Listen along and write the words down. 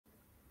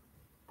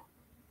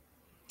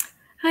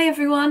Hi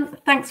everyone,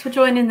 thanks for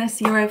joining this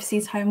Your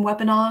Overseas Home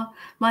webinar.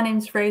 My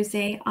name's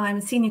Rosie, I'm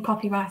a senior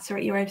copywriter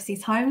at Your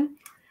Overseas Home.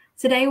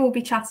 Today we'll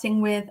be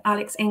chatting with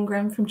Alex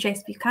Ingram from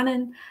Chase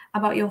Buchanan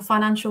about your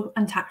financial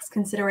and tax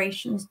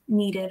considerations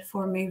needed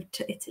for a move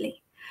to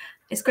Italy.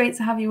 It's great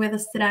to have you with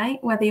us today,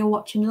 whether you're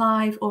watching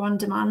live or on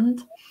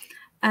demand.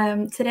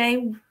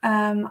 Today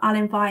I'll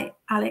invite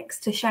Alex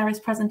to share his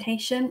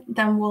presentation,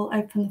 then we'll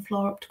open the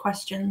floor up to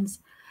questions.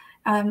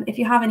 If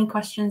you have any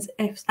questions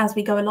as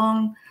we go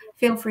along,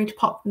 feel free to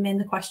pop them in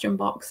the question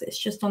box. It's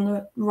just on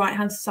the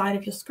right-hand side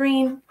of your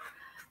screen.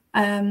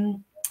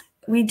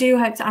 We do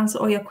hope to answer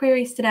all your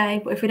queries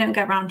today, but if we don't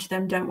get around to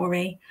them, don't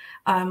worry.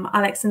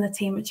 Alex and the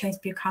team at Chase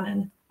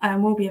Buchanan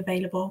will be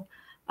available,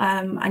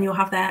 and you'll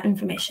have their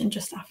information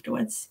just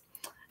afterwards.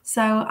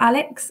 So,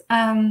 Alex,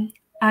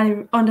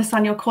 I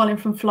understand you're calling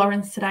from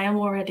Florence today. I'm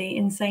already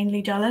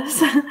insanely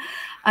jealous.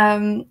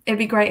 It'd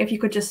be great if you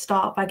could just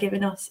start by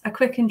giving us a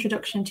quick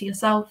introduction to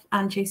yourself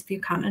and Chase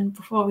Buchanan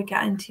before we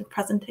get into your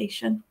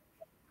presentation.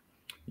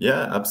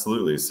 Yeah,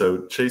 absolutely.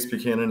 So Chase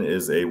Buchanan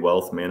is a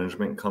wealth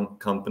management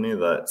company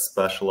that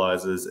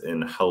specializes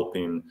in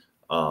helping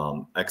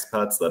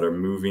expats that are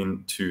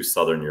moving to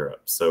Southern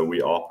Europe. So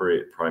we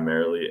operate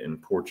primarily in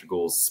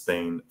Portugal,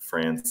 Spain,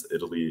 France,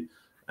 Italy,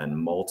 and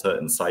Malta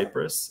and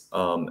Cyprus.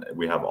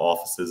 We have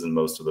offices in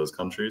most of those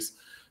countries,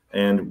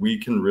 and we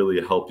can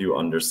really help you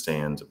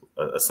understand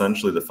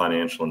essentially the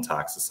financial and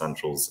tax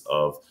essentials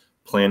of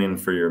planning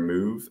for your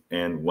move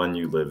and when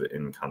you live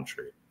in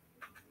country.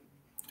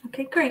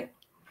 Okay, great.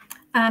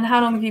 And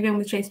how long have you been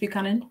with Chase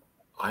Buchanan?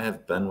 I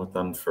have been with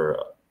them for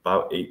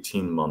about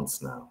 18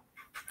 months now.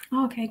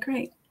 Oh, okay,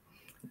 great.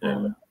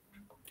 Yeah.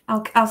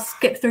 I'll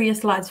skip through your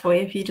slides for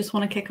you if you just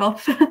want to kick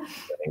off.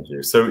 Thank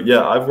you. So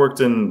yeah, I've worked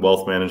in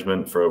wealth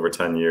management for over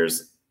 10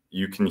 years.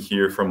 You can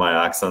hear from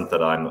my accent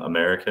that I'm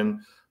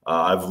American.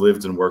 I've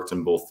lived and worked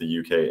in both the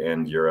UK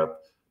and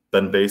Europe,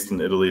 been based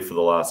in Italy for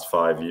the last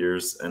 5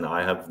 years, and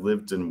I have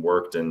lived and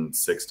worked in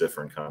 6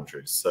 different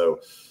countries. So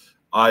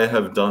I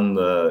have done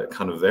the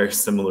kind of very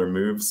similar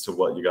moves to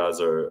what you guys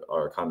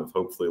are kind of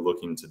hopefully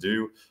looking to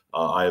do.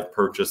 I have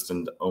purchased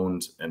and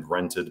owned and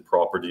rented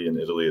property in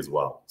Italy as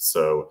well.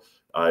 So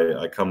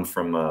I come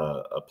from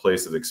a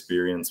place of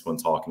experience when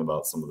talking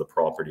about some of the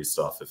property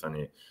stuff, if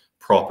any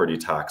property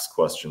tax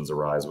questions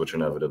arise, which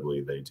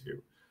inevitably they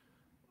do.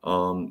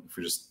 If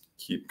we just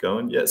keep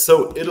going. Yeah,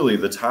 so Italy,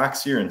 the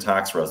tax year and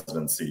tax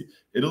residency.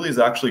 Italy is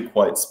actually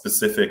quite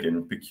specific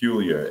and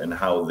peculiar in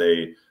how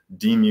they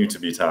deem you to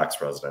be tax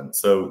resident.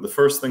 So the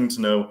first thing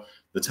to know,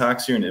 the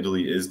tax year in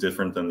Italy is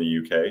different than the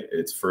UK.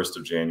 It's 1st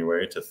of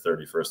January to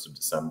 31st of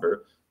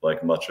December,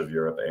 like much of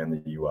Europe and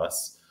the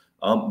US.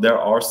 There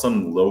are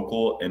some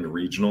local and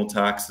regional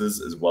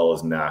taxes as well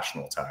as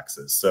national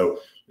taxes. So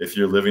if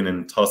you're living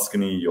in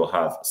Tuscany, you'll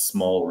have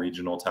small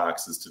regional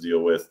taxes to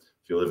deal with.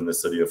 If you live in the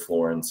city of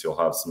Florence, you'll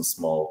have some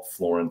small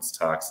Florence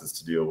taxes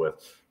to deal with.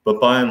 But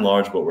by and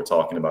large, what we're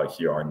talking about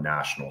here are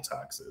national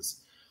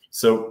taxes.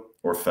 So,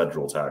 or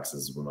federal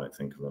taxes, we might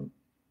think of them.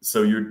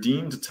 So you're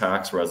deemed a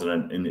tax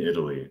resident in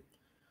Italy,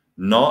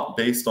 not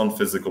based on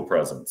physical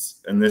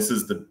presence. And this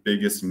is the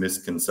biggest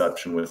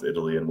misconception with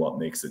Italy and what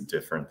makes it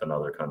different than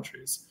other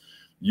countries.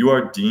 You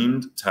are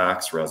deemed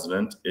tax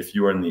resident if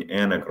you are in the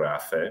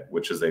anagrafe,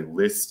 which is a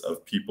list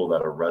of people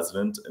that are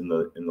resident in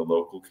the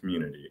local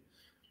community.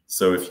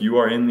 So if you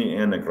are in the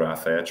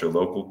anagrafe at your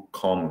local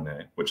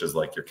comune, which is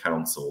like your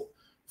council,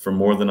 for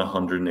more than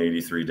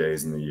 183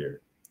 days in the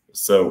year.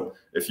 So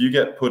if you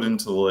get put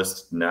into the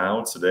list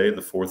now, today,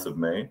 the 4th of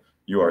May,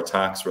 you are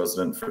tax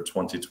resident for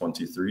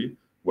 2023,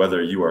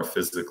 whether you are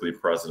physically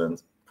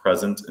present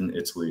in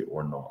Italy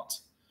or not.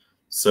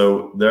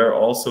 So there are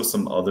also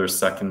some other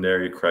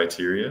secondary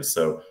criteria.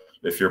 So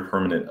if your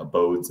permanent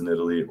abodes in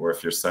Italy, or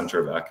if your center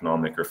of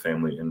economic or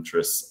family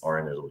interests are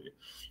in Italy.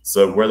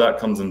 So where that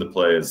comes into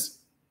play is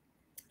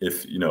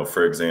if, you know,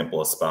 for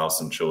example, a spouse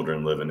and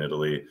children live in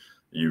Italy,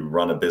 you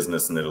run a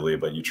business in Italy,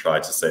 but you try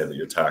to say that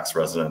you're tax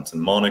resident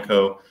in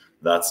Monaco,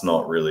 that's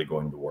not really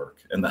going to work.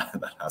 And that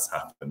has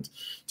happened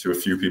to a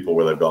few people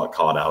where they've got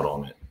caught out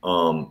on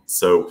it.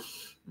 So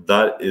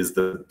that is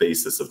the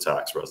basis of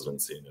tax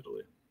residency in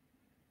Italy.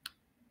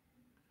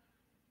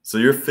 So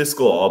your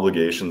fiscal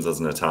obligations as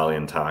an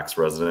Italian tax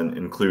resident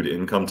include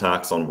income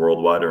tax on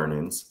worldwide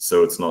earnings.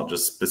 So it's not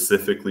just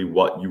specifically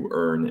what you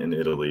earn in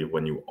Italy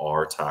when you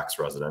are tax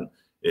resident,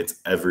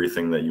 it's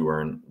everything that you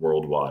earn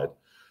worldwide.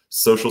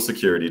 Social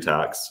security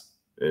tax,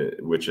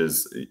 which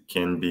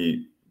can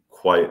be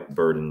quite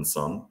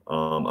burdensome.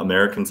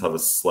 Americans have a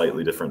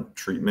slightly different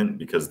treatment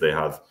because they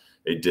have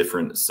a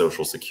different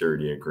social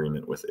security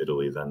agreement with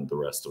Italy than the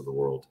rest of the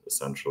world,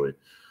 essentially.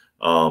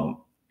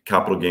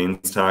 Capital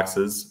gains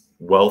taxes,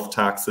 wealth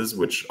taxes,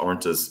 which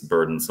aren't as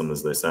burdensome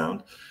as they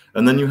sound.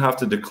 And then you have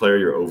to declare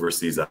your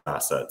overseas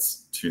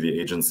assets to the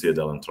Agenzia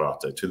delle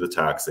Entrate, to the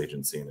tax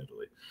agency in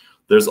Italy.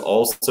 There's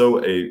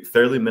also a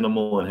fairly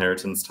minimal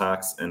inheritance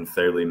tax and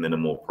fairly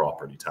minimal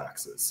property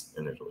taxes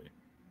in Italy.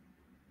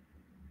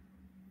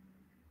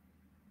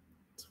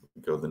 So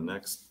we go to the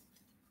next.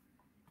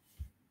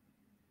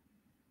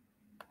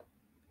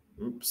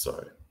 Oops,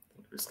 sorry,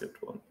 we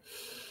skipped one.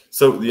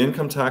 So the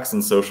income tax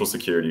and Social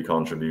Security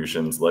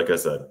contributions, like I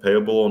said,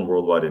 payable on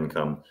worldwide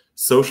income.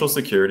 Social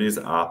Security is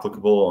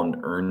applicable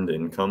on earned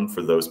income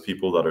for those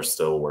people that are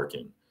still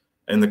working.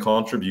 And the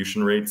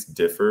contribution rates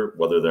differ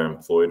whether they're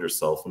employed or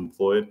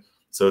self-employed.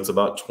 So it's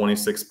about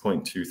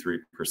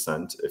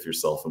 26.23% if you're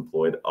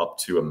self-employed, up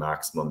to a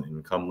maximum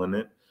income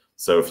limit.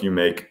 So if you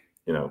make,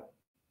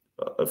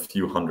 a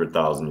few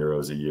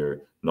 €100,000 a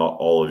year, not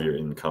all of your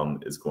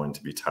income is going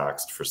to be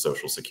taxed for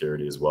Social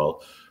Security as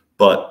well.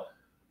 But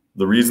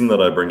the reason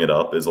that I bring it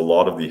up is a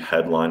lot of the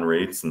headline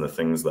rates and the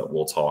things that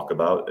we'll talk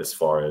about as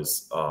far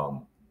as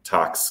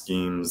tax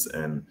schemes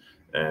and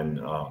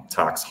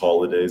tax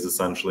holidays,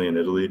 essentially in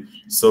Italy,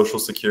 Social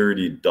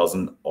Security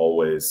isn't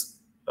always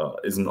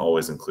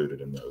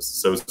included in those.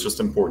 So it's just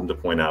important to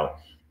point out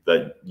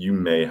that you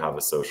may have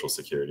a Social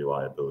Security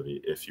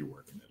liability if you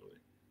work in Italy.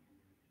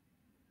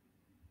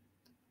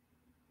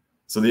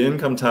 So the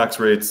income tax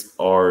rates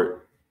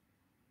are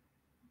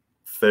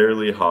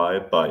fairly high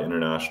by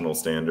international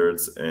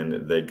standards,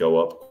 and they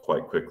go up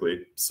quite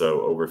quickly.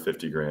 So over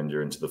 50 grand,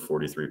 you're into the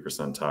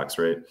 43% tax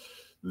rate.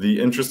 The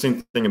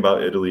interesting thing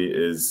about Italy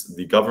is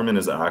the government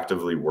is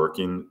actively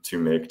working to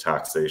make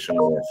taxation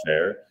more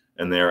fair,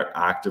 and they are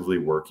actively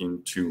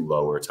working to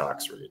lower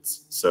tax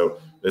rates. So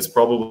it's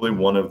probably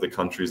one of the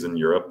countries in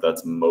Europe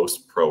that's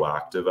most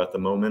proactive at the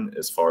moment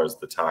as far as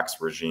the tax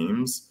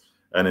regimes,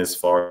 and as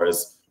far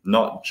as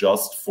not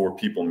just for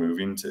people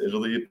moving to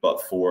Italy,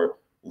 but for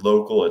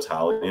local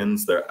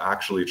Italians. They're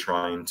actually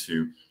trying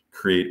to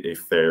create a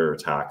fair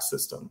tax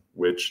system,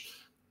 which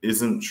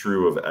isn't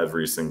true of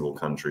every single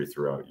country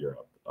throughout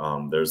Europe.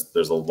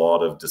 There's a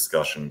lot of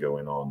discussion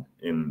going on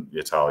in the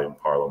Italian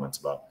parliament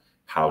about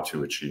how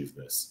to achieve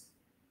this.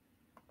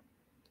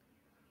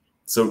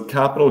 So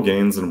capital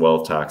gains and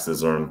wealth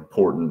taxes are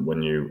important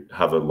when you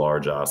have a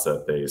large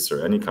asset base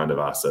or any kind of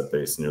asset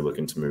base and you're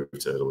looking to move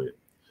to Italy.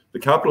 The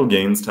capital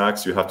gains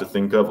tax you have to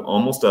think of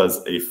almost as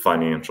a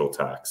financial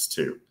tax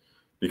too,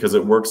 because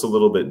it works a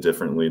little bit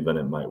differently than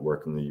it might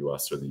work in the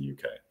US or the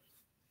UK.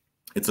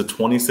 It's a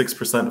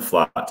 26%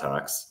 flat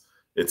tax.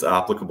 It's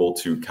applicable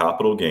to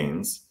capital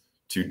gains,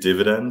 to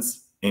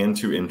dividends, and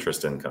to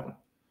interest income.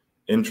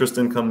 Interest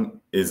income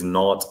is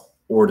not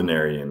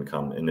ordinary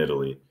income in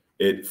Italy.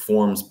 It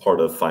forms part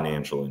of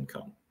financial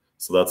income.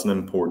 So that's an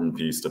important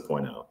piece to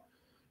point out.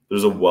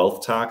 There's a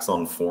wealth tax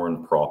on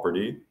foreign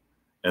property,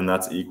 and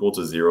that's equal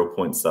to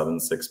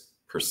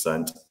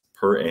 0.76%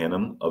 per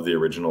annum of the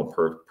original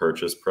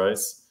purchase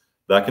price.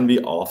 That can be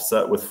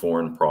offset with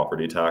foreign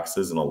property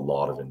taxes in a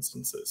lot of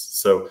instances.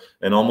 So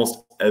in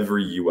almost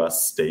every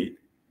US state,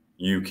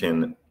 you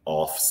can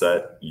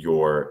offset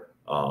your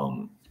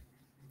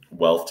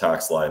wealth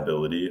tax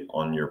liability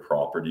on your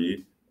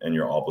property and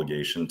your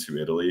obligation to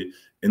Italy.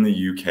 In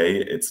the UK,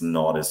 it's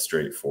not as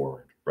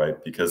straightforward,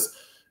 right? Because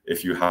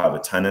if you have a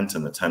tenant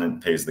and the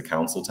tenant pays the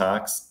council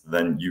tax,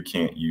 then you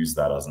can't use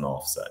that as an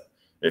offset.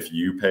 If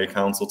you pay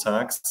council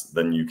tax,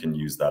 then you can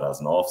use that as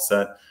an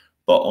offset.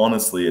 But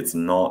honestly, it's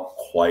not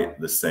quite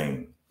the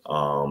same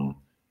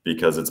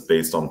because it's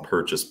based on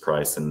purchase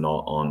price and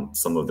not on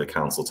some of the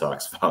council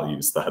tax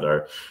values that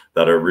are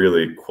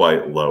really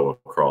quite low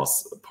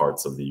across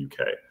parts of the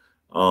UK.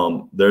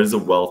 There's a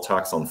wealth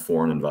tax on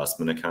foreign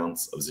investment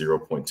accounts of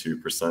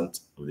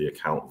 0.2% of the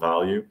account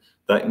value.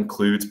 That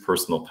includes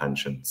personal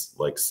pensions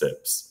like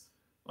SIPs.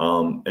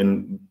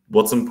 And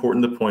what's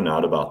important to point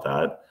out about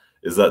that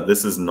is that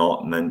this is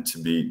not meant to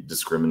be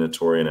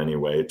discriminatory in any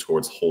way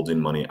towards holding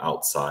money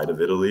outside of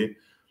Italy.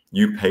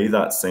 You pay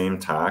that same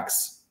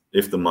tax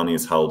if the money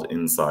is held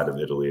inside of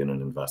Italy in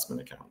an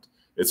investment account.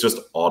 It's just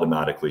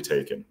automatically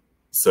taken.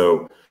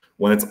 So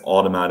when it's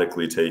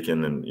automatically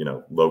taken and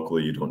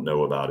locally you don't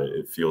know about it,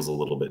 it feels a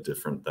little bit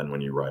different than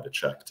when you write a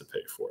check to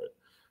pay for it.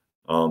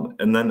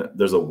 And then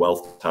there's a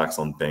wealth tax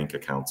on bank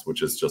accounts,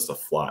 which is just a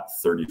flat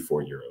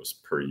 €34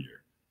 per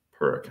year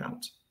per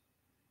account.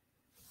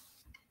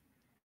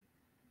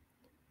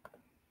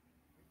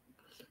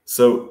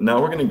 So now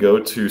we're going to go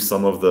to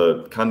some of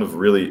the kind of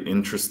really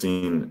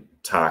interesting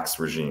tax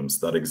regimes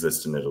that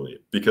exist in Italy,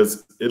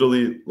 because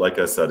Italy, like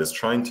I said, is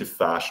trying to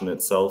fashion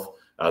itself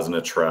as an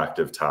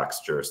attractive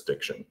tax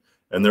jurisdiction.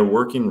 And they're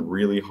working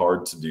really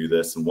hard to do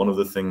this. And one of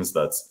the things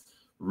that's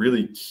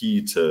really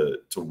key to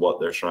what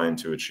they're trying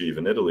to achieve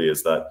in Italy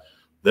is that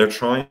they're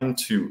trying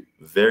to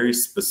very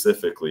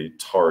specifically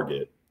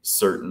target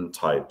certain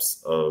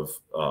types of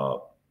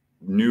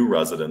new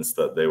residents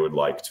that they would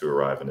like to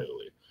arrive in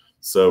Italy.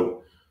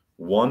 So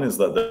one is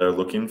that they're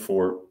looking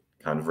for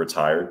kind of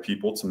retired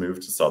people to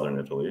move to southern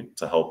Italy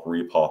to help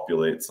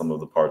repopulate some of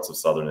the parts of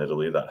southern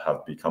Italy that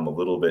have become a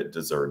little bit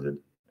deserted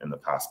in the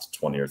past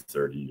 20 or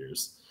 30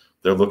 years.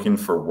 They're looking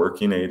for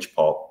working age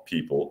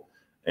people,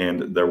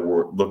 and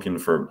they're looking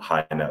for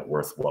high net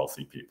worth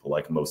wealthy people,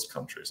 like most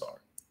countries are,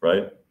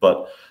 right?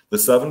 But the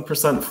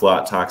 7%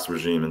 flat tax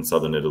regime in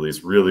southern Italy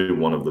is really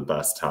one of the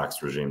best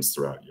tax regimes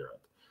throughout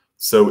Europe.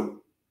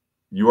 So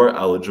you are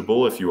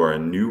eligible if you are a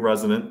new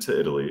resident to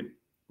Italy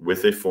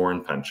with a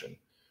foreign pension.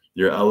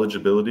 Your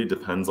eligibility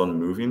depends on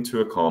moving to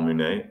a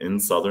commune in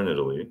southern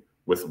Italy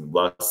with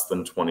less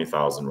than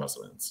 20,000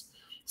 residents.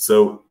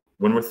 So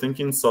when we're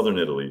thinking southern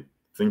Italy,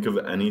 think of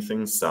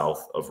anything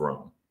south of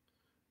Rome.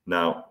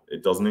 Now,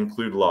 it doesn't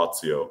include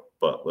Lazio,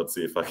 but let's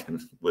see if I can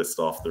list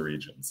off the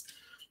regions.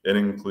 It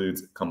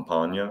includes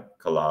Campania,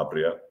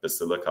 Calabria,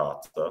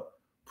 Basilicata,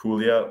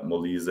 Puglia,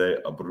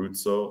 Molise,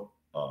 Abruzzo,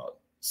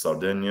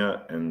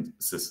 Sardinia, and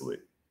Sicily.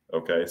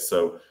 Okay,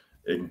 so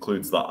it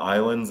includes the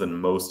islands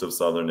and most of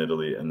southern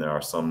Italy, and there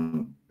are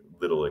some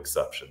little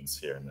exceptions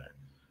here and there.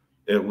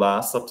 It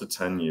lasts up to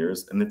 10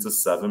 years, and it's a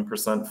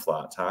 7%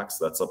 flat tax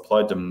that's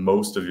applied to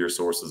most of your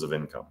sources of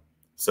income.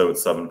 So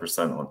it's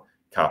 7% on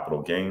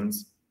capital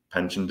gains,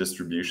 pension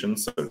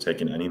distributions, so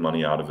taking any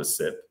money out of a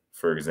SIP,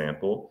 for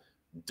example,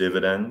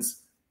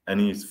 dividends,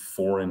 any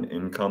foreign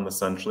income,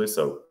 essentially,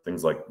 so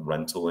things like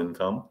rental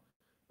income.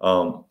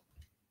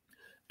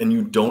 And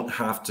you don't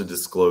have to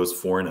disclose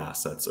foreign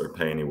assets or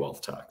pay any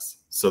wealth tax.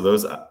 So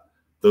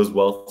those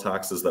wealth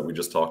taxes that we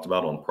just talked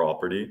about on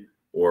property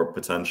or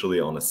potentially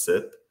on a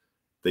SIP,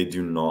 they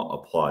do not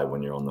apply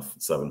when you're on the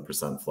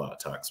 7% flat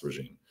tax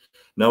regime.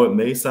 Now, it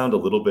may sound a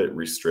little bit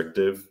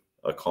restrictive,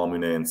 a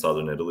commune in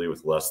southern Italy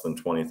with less than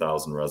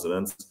 20,000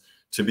 residents.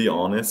 To be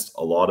honest,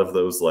 a lot of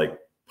those like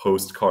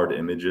postcard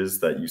images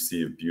that you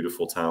see of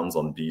beautiful towns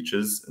on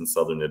beaches in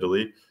southern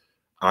Italy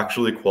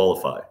actually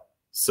qualify.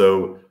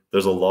 So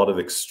there's a lot of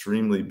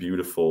extremely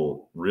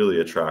beautiful,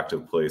 really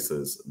attractive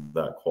places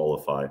that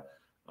qualify.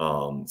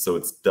 So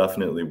it's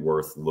definitely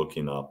worth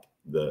looking up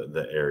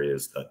the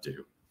areas that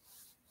do.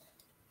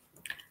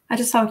 I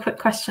just have a quick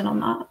question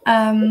on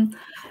that.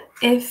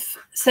 If,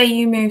 say,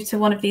 you move to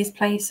one of these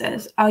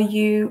places,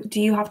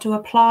 do you have to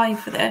apply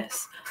for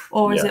this,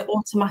 or is it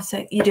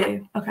automatic? You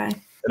do, okay.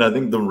 And I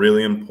think the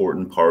really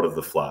important part of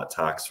the flat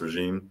tax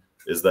regime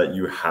is that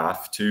you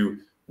have to,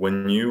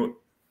 when you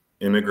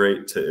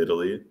immigrate to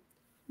Italy,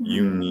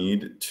 you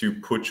need to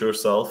put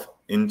yourself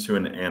into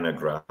an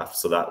anagraph,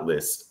 so that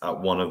list at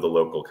one of the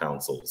local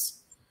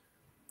councils.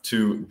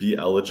 To be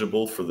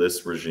eligible for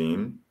this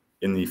regime,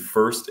 in the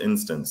first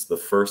instance, the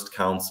first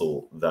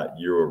council that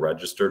you're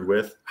registered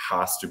with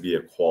has to be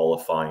a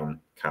qualifying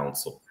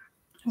council.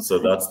 Okay. So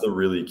that's the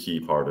really key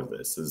part of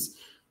this, is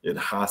it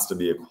has to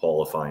be a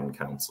qualifying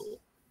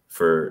council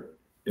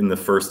in the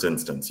first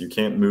instance. You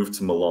can't move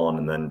to Milan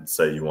and then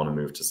say you want to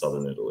move to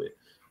southern Italy,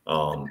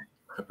 or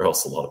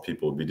else a lot of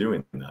people would be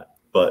doing that.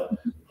 But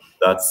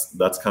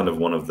that's kind of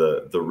one of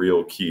the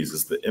real keys,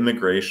 is the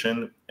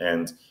immigration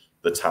and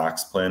the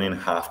tax planning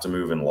have to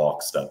move in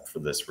lockstep for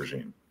this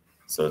regime.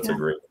 So it's a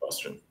great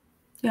question.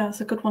 Yeah,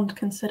 it's a good one to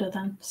consider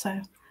then. So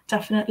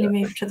definitely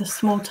move to the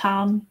small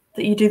town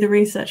that you do the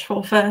research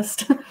for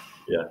first.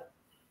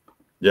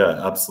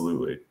 Yeah,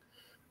 absolutely.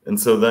 And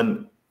so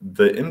then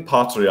the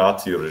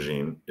impatriati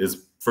regime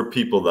is for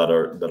people that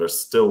are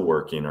still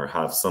working or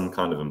have some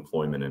kind of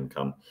employment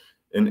income.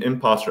 And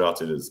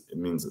impatriati it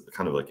means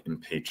kind of like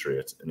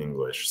impatriate in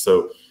English.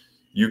 So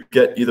you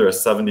get either a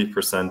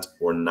 70%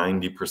 or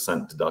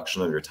 90%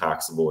 deduction of your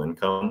taxable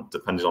income,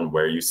 depending on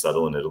where you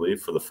settle in Italy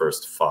for the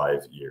first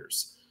 5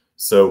 years.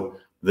 So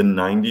the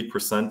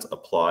 90%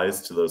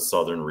 applies to those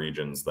southern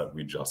regions that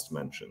we just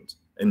mentioned.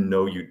 And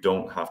no, you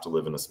don't have to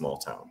live in a small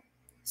town.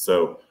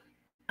 So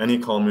any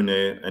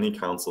commune, any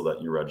council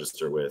that you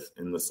register with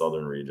in the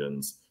southern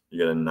regions, you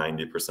get a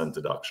 90%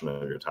 deduction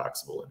of your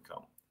taxable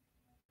income.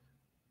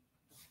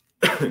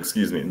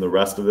 Excuse me. In the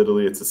rest of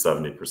Italy, it's a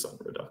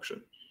 70%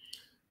 reduction.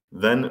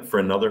 Then for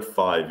another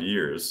 5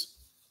 years,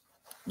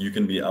 you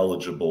can be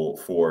eligible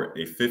for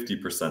a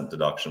 50%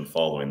 deduction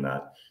following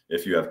that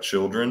if you have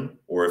children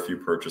or if you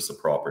purchase a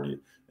property.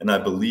 And I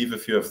believe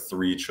if you have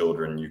 3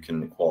 children, you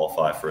can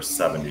qualify for a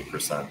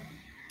 70%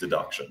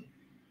 deduction.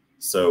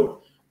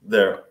 So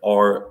there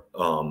are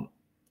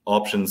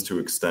options to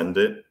extend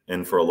it.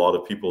 And for a lot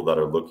of people that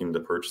are looking to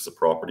purchase a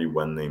property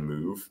when they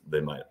move,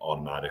 they might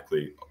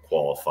automatically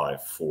qualify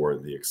for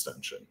the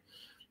extension.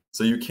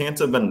 So you can't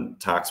have been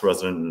tax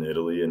resident in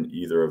Italy in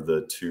either of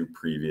the 2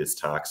 previous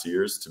tax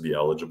years to be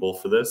eligible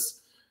for this.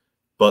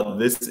 But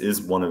this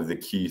is one of the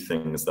key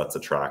things that's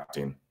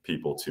attracting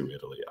people to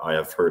Italy. I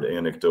have heard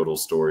anecdotal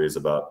stories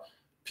about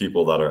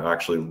people that are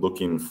actually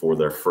looking for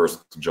their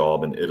first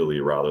job in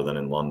Italy rather than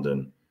in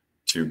London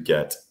to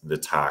get the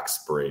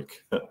tax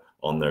break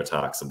on their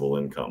taxable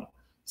income.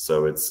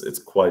 So it's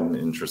quite an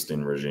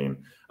interesting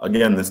regime.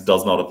 Again, this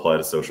does not apply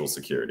to Social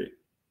Security.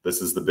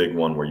 This is the big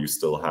one where you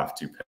still have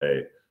to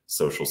pay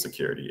Social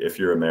Security. If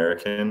you're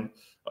American,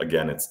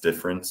 again, it's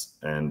different,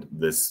 and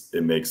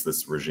it makes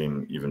this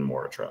regime even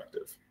more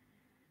attractive.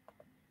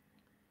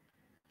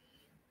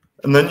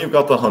 And then you've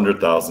got the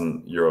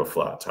 100,000 euro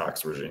flat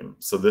tax regime.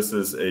 So this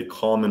is a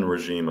common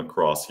regime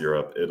across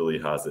Europe. Italy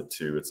has it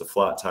too. It's a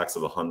flat tax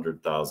of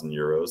 100,000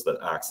 euros that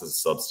acts as a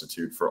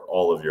substitute for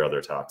all of your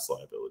other tax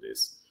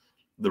liabilities.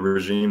 The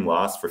regime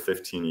lasts for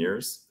 15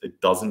 years. It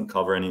doesn't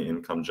cover any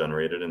income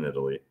generated in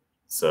Italy.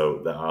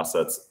 So the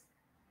assets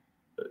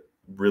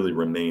really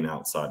remain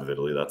outside of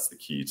Italy. That's the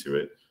key to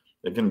it.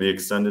 It can be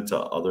extended to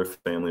other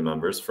family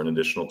members for an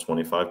additional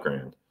 25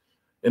 grand.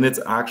 And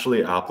it's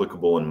actually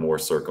applicable in more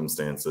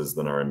circumstances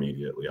than are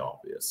immediately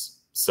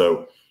obvious.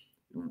 So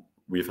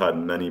we've had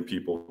many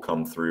people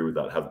come through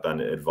that have been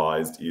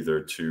advised either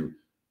to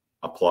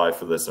apply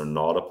for this or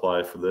not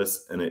apply for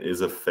this, and it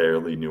is a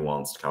fairly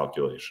nuanced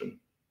calculation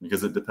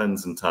because it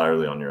depends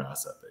entirely on your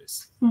asset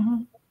base.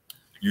 Mm-hmm.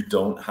 You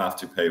don't have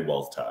to pay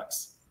wealth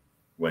tax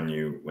when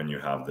you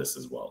have this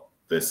as well.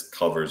 This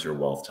covers your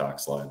wealth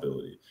tax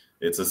liability.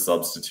 It's a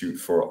substitute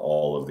for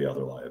all of the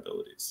other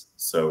liabilities.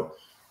 So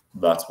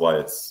that's why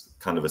it's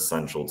kind of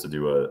essential to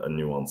do a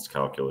nuanced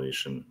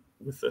calculation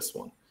with this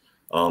one.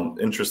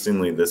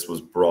 Interestingly, this was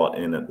brought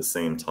in at the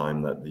same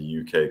time that the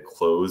UK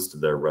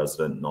closed their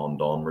resident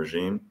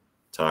non-dom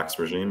tax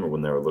regime, or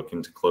when they were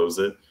looking to close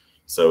it.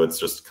 So it's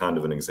just kind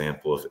of an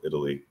example of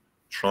Italy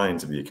trying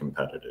to be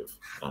competitive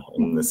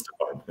in this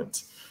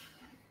department.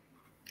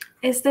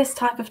 Is this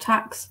type of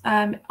tax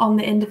on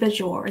the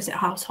individual, or is it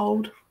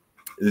household?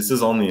 This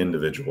is on the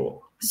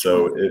individual.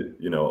 So it,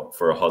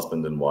 for a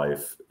husband and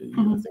wife, you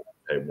think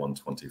you pay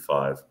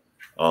 125.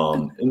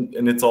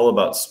 And it's all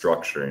about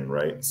structuring,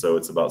 right? So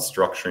it's about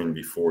structuring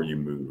before you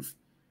move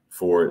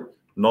for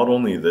not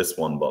only this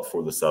one, but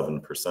for the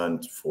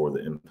 7%, for the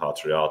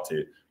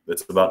impatriati.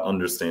 It's about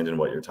understanding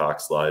what your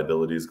tax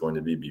liability is going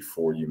to be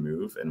before you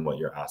move and what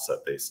your asset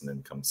base and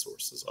income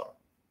sources are.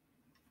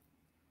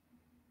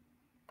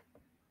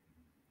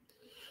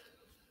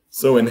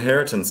 So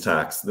inheritance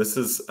tax, this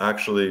is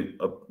actually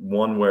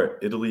one where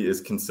Italy is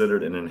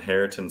considered an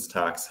inheritance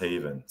tax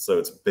haven. So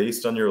it's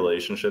based on your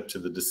relationship to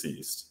the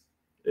deceased.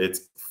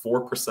 It's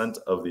 4%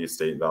 of the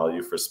estate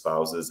value for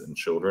spouses and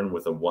children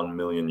with a €1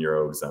 million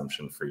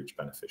exemption for each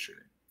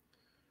beneficiary.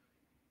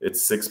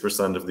 It's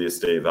 6% of the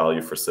estate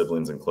value for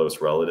siblings and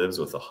close relatives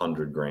with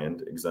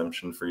 $100,000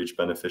 exemption for each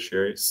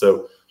beneficiary.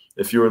 So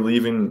if you are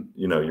leaving,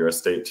 your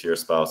estate to your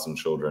spouse and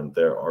children,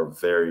 there are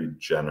very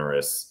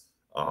generous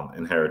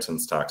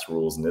inheritance tax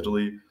rules in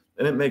Italy.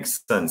 And it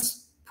makes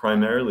sense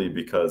primarily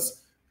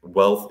because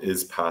wealth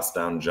is passed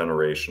down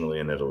generationally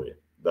in Italy.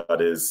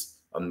 That is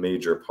a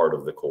major part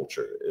of the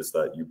culture, is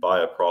that you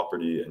buy a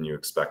property and you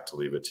expect to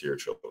leave it to your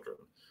children.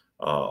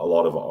 A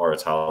lot of our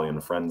Italian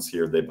friends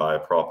here, they buy a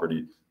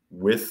property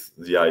with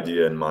the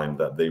idea in mind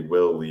that they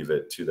will leave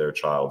it to their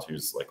child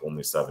who's like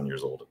only 7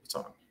 years old at the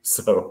time.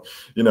 So,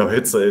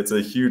 it's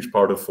a huge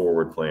part of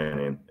forward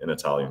planning in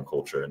Italian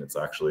culture, and it's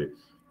actually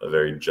a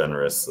very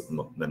generous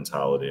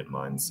mentality and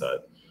mindset.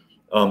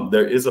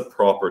 There is a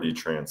property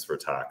transfer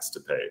tax to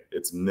pay.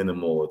 It's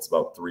minimal. It's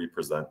about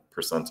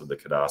 3% of the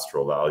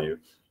cadastral value.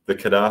 The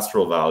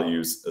cadastral value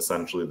is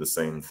essentially the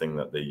same thing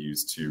that they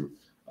use to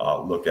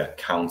look at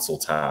council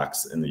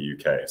tax in the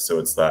UK. So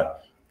it's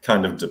that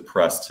kind of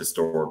depressed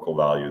historical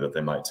value that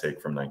they might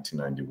take from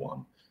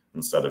 1991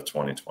 instead of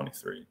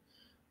 2023.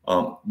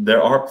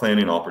 There are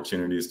planning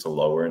opportunities to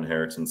lower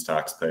inheritance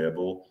tax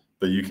payable,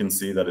 but you can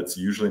see that it's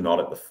usually not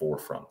at the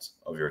forefront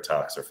of your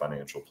tax or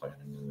financial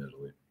planning in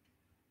Italy.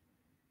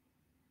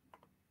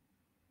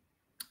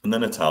 And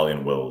then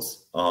Italian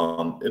wills.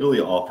 Italy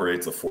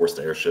operates a forced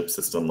heirship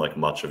system like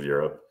much of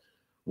Europe.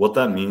 What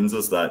that means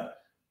is that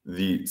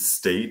the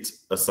state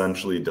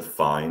essentially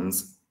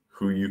defines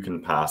who you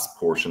can pass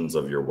portions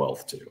of your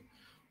wealth to.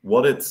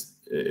 What it's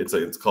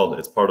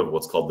part of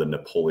what's called the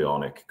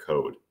Napoleonic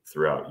Code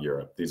throughout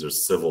Europe. These are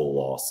civil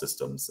law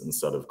systems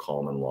instead of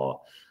common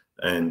law.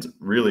 And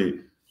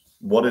really,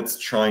 what it's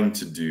trying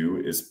to do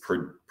is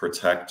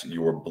protect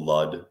your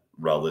blood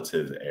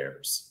relative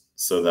heirs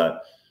so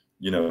that,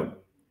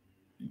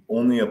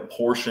 only a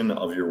portion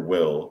of your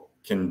will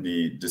can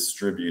be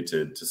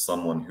distributed to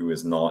someone who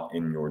is not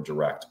in your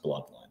direct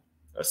bloodline,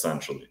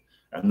 essentially.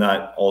 And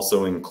that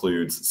also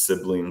includes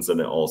siblings,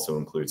 and it also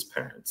includes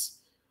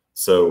parents.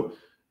 So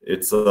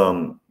it's,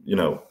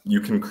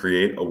 you can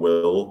create a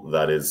will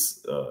that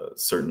is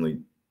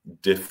certainly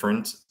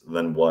different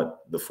than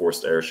what the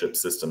forced heirship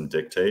system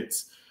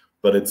dictates,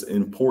 but it's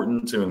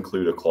important to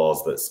include a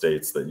clause that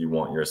states that you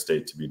want your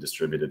estate to be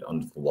distributed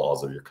under the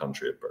laws of your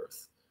country of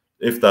birth,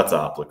 if that's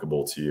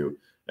applicable to you.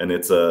 And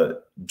it's a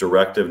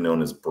directive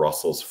known as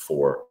Brussels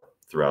 4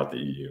 throughout the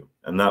EU.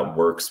 And that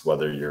works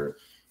whether you're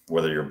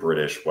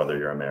British, whether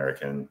you're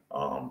American.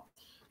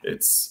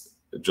 It's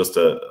just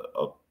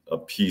a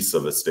piece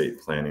of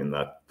estate planning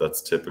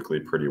that's typically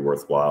pretty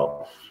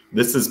worthwhile.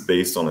 This is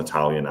based on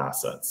Italian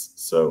assets.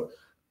 So,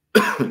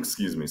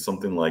 excuse me,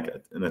 something like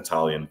an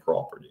Italian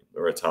property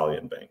or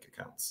Italian bank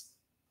accounts.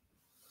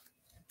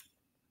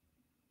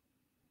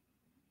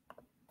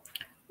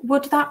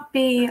 Would that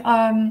be,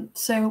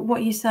 so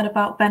what you said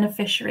about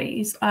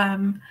beneficiaries,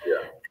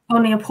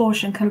 only a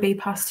portion can be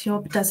passed to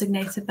your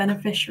designated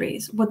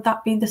beneficiaries. Would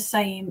that be the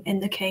same in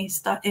the case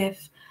that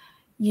if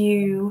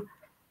you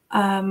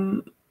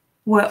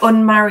were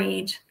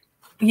unmarried,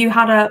 you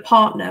had a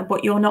partner,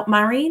 but you're not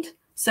married?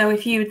 So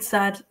if you had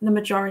said the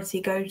majority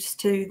goes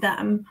to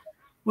them,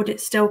 would it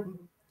still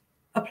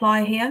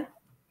apply here?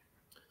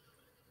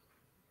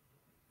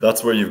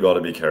 That's where you've got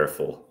to be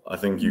careful. I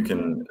think you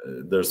can,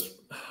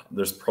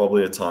 there's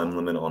probably a time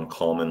limit on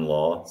common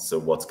law. So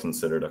what's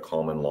considered a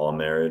common law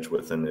marriage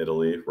within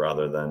Italy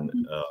rather than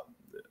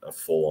a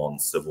full-on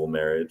civil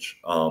marriage.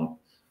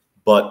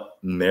 But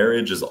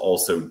marriage is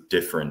also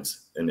different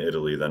in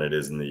Italy than it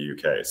is in the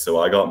UK. So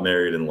I got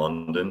married in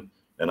London,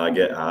 and I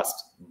get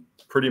asked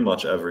pretty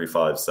much every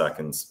 5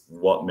 seconds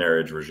what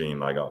marriage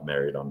regime I got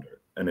married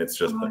under. And it's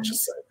just, I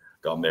just say,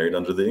 got married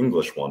under the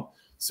English one.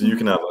 So you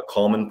can have a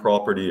common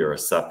property or a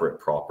separate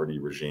property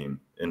regime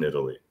in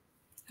Italy.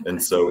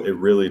 And so it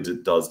really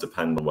does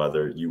depend on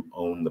whether you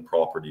own the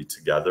property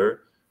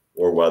together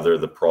or whether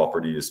the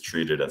property is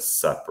treated as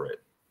separate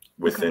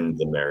within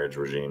the marriage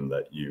regime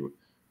that you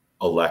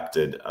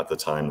elected at the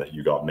time that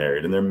you got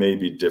married. And there may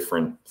be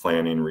different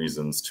planning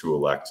reasons to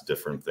elect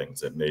different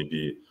things. It may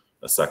be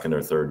a second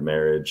or third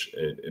marriage.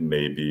 It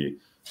may be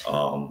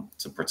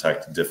to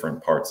protect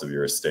different parts of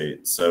your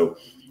estate. So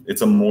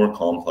it's a more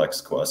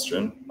complex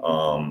question,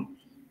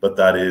 but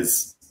that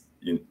is,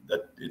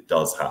 that it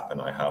does happen.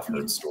 I have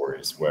heard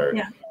stories where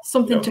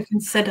something to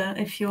consider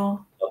if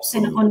you're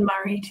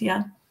unmarried.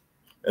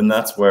 And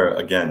that's where,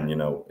 again,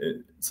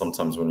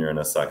 sometimes when you're in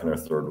a second or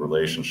third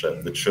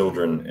relationship, the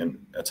children in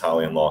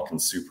Italian law can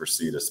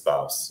supersede a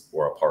spouse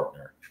or a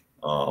partner,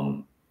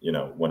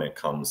 when it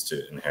comes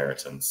to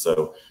inheritance.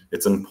 So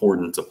it's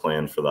important to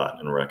plan for that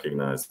and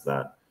recognize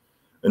that.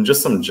 And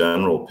just some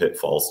general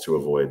pitfalls to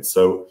avoid.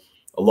 So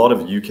a lot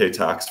of UK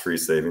tax-free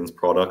savings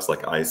products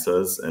like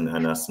ISAs and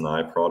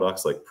NS&I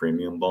products like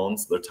premium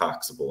bonds, they're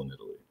taxable in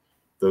Italy.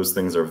 Those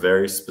things are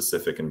very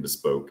specific and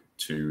bespoke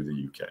to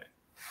the UK.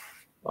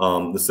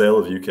 The sale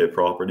of UK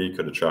property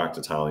could attract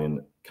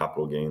Italian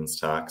capital gains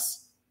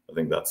tax. I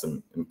think that's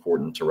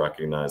important to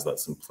recognize that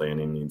some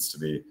planning needs to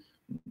be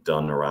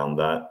done around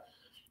that.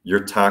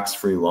 Your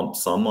tax-free lump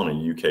sum on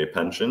a UK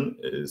pension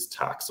is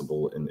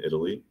taxable in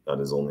Italy.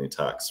 That is only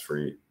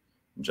tax-free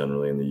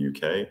generally in the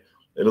UK.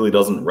 Italy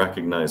doesn't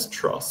recognize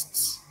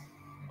trusts.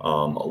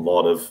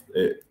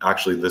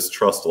 Actually, this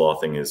trust law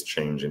thing is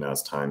changing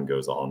as time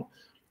goes on.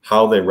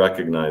 How they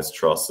recognize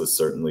trusts is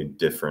certainly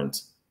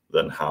different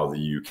than how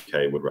the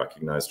UK would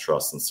recognize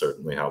trusts, and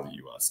certainly how the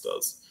US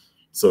does.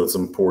 So it's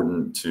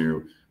important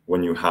to,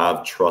 when you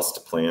have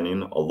trust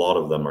planning, a lot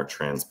of them are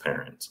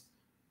transparent.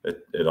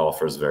 It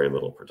offers very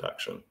little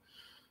protection.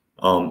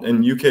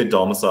 And UK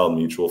domiciled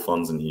mutual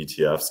funds and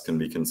ETFs can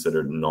be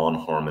considered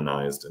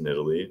non-harmonized in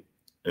Italy,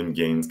 and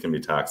gains can be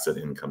taxed at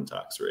income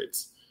tax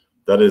rates.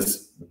 That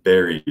is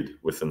buried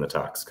within the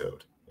tax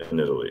code in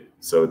Italy.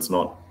 So it's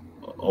not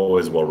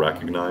always well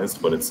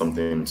recognized, but it's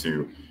something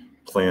to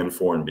plan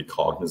for and be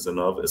cognizant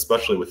of,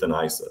 especially within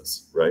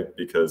ISAs, right?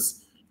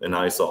 Because an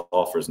ISA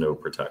offers no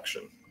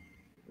protection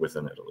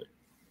within Italy.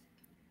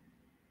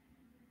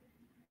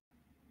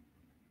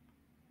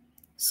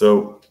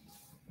 So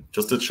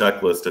just a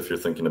checklist if you're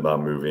thinking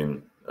about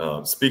moving.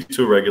 Speak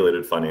to a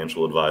regulated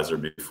financial advisor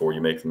before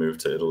you make the move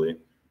to Italy.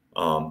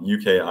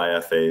 UK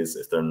IFAs,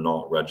 if they're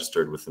not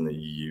registered within the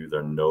EU,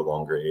 they're no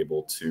longer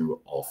able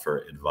to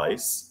offer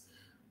advice.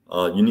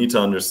 You need to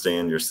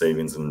understand your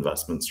savings and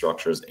investment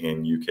structures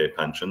and UK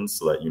pensions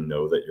so that you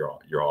know that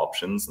your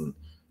options, and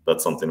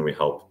that's something we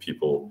help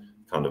people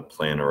kind of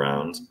plan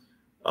around.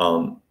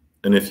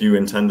 And if you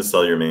intend to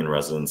sell your main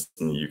residence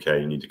in the UK,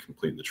 you need to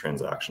complete the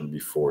transaction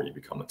before you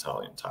become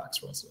Italian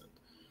tax resident.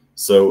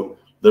 So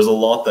there's a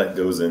lot that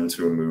goes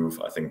into a move.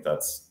 I think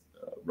that's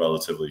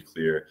relatively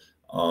clear.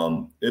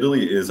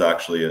 Italy is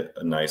actually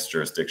a nice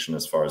jurisdiction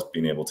as far as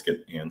being able to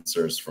get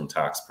answers from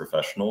tax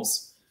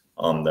professionals.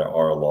 There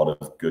are a lot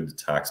of good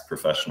tax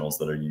professionals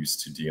that are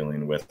used to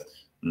dealing with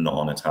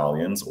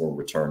non-Italians or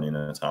returning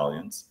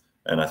Italians,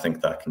 and I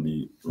think that can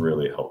be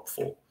really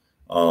helpful.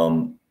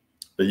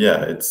 But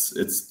yeah,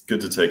 it's good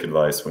to take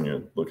advice when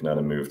you're looking at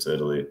a move to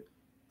Italy.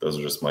 Those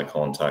are just my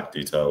contact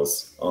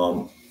details.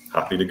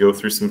 Happy to go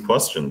through some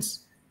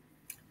questions.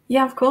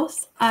 Yeah, of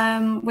course.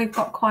 We've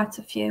got quite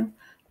a few.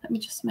 Let me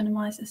just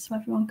minimize this so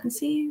everyone can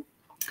see you.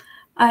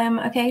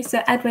 Okay,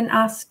 so Edwin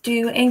asks,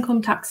 do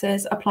income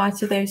taxes apply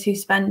to those who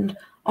spend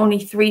only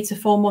 3 to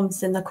 4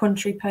 months in the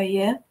country per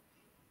year?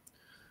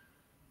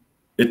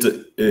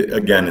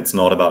 Again, it's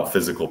not about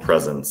physical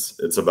presence.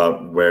 It's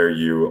about where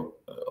you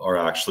are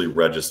actually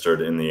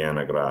registered in the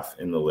anagraph,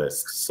 in the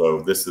list.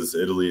 So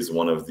Italy is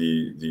one of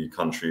the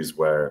countries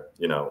where,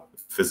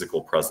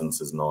 physical presence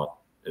is not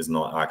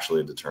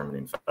actually a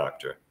determining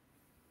factor.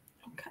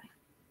 Okay.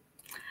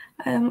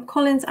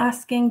 Colin's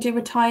asking, do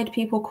retired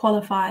people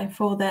qualify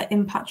for the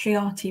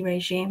impatriati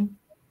regime?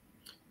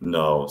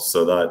 No,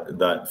 so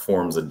that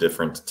forms a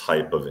different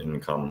type of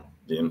income.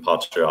 The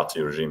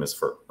impatriati regime is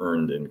for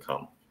earned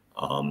income,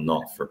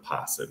 not for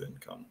passive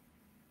income.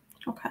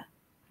 Okay.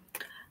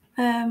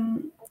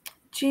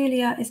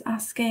 Julia is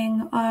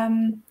asking,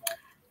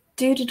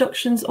 do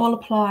deductions all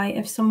apply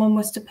if someone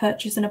was to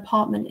purchase an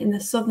apartment in the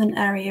southern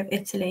area of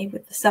Italy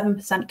with the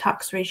 7%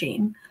 tax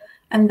regime,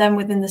 and then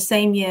within the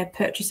same year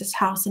purchase a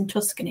house in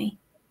Tuscany?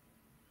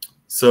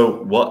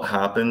 So what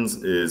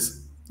happens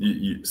is,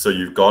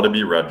 you've got to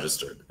be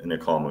registered in a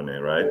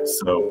comune, right?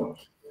 So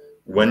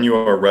when you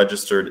are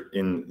registered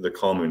in the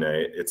comune,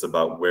 it's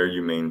about where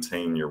you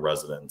maintain your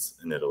residence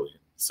in Italy.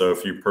 So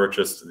if you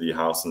purchased the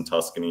house in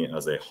Tuscany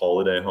as a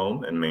holiday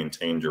home and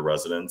maintained your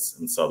residence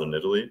in southern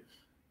Italy,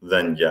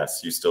 then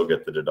yes, you still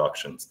get the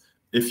deductions.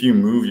 if you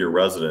move your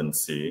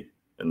residency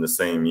in the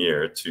same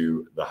year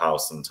to the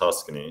house in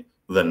Tuscany,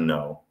 then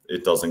no,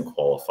 it doesn't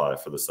qualify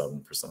for the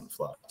 7%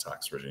 flat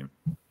tax regime.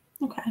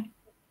 Okay,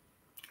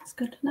 that's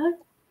good to know.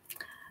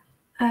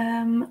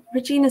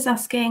 Regina's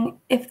asking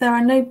if there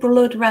are no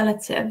blood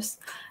relatives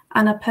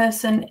and a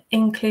person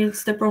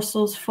includes the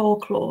Brussels IV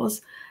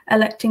clause,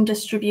 electing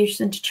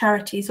distribution to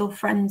charities or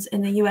friends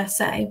in the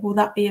USA, will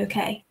that be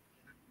okay?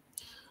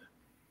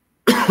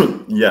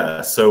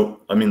 Yeah, so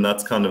I mean,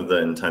 that's kind of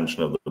the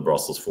intention of the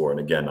Brussels IV. And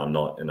again, I'm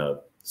not in a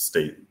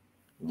state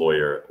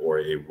lawyer or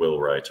a will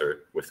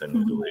writer within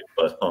Italy,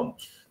 but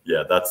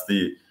yeah,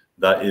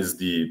 that is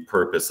the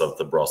purpose of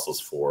the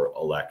Brussels IV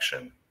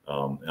election.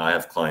 And I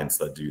have clients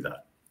that do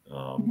that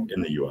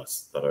in the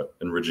US that are,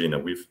 and Regina,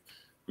 we've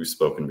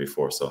spoken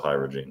before, so hi,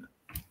 Regina.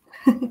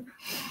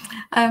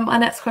 Our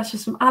next question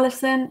is from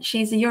Alison.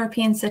 She's a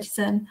European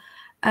citizen,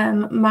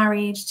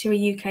 married to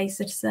a UK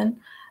citizen.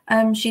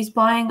 She's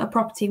buying a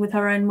property with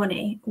her own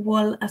money.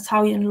 Will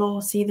Italian law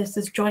see this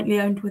as jointly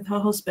owned with her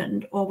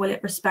husband, or will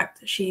it respect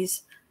that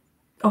she's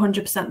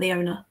 100% the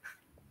owner?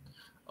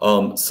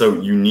 So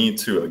you need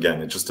to,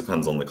 again, it just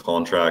depends on the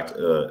contract.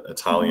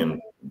 Italian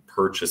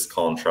purchase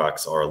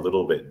contracts are a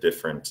little bit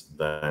different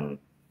than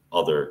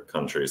other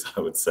countries,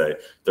 I would say.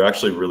 They're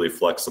actually really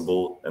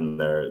flexible, and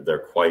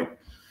they're quite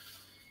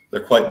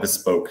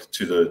bespoke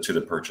to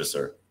the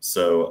purchaser.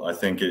 So I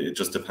think it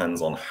just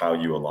depends on how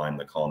you align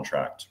the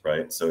contract,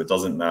 right? So it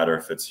doesn't matter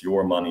if it's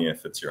your money,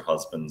 if it's your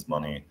husband's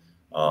money.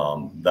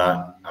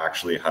 That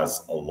actually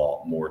has a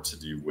lot more to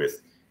do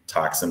with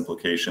tax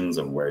implications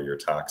of where you're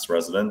tax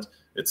resident.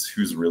 It's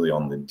who's really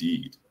on the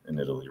deed in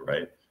Italy,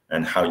 right?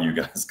 And how you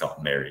guys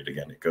got married.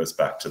 Again, it goes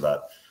back to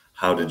that.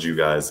 How did you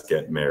guys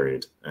get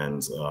married?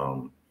 And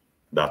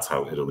that's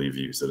how Italy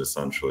views it,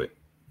 essentially.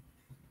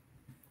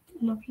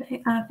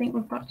 Lovely. I think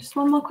we've got just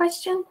one more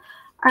question.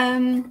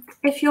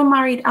 If you're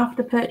married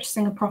after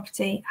purchasing a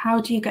property,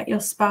 how do you get your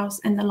spouse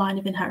in the line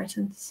of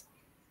inheritance?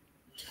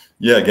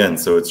 Yeah, again,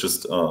 so it's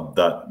just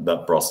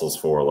that Brussels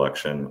IV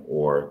election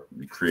or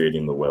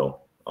creating the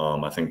will.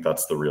 I think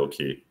that's the real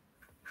key.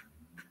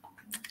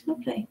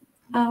 Lovely.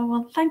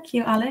 Well, thank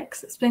you,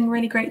 Alex. It's been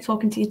really great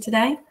talking to you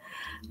today.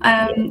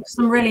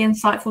 Some really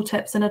insightful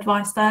tips and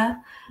advice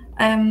there.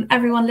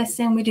 Everyone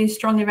listening, we do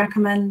strongly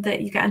recommend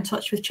that you get in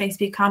touch with Chase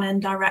Buchanan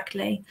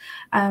directly.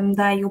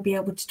 There you'll be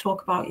able to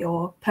talk about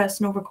your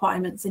personal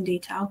requirements in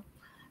detail.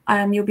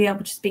 You'll be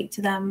able to speak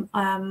to them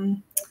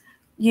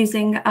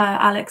using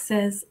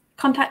Alex's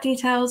contact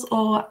details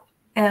or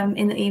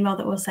in the email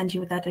that we'll send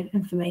you with that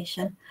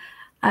information.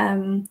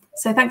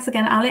 So thanks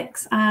again,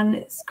 Alex, and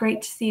it's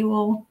great to see you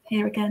all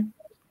here again.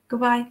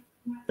 Goodbye.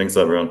 Thanks,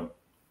 everyone.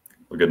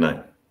 Well, good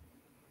night.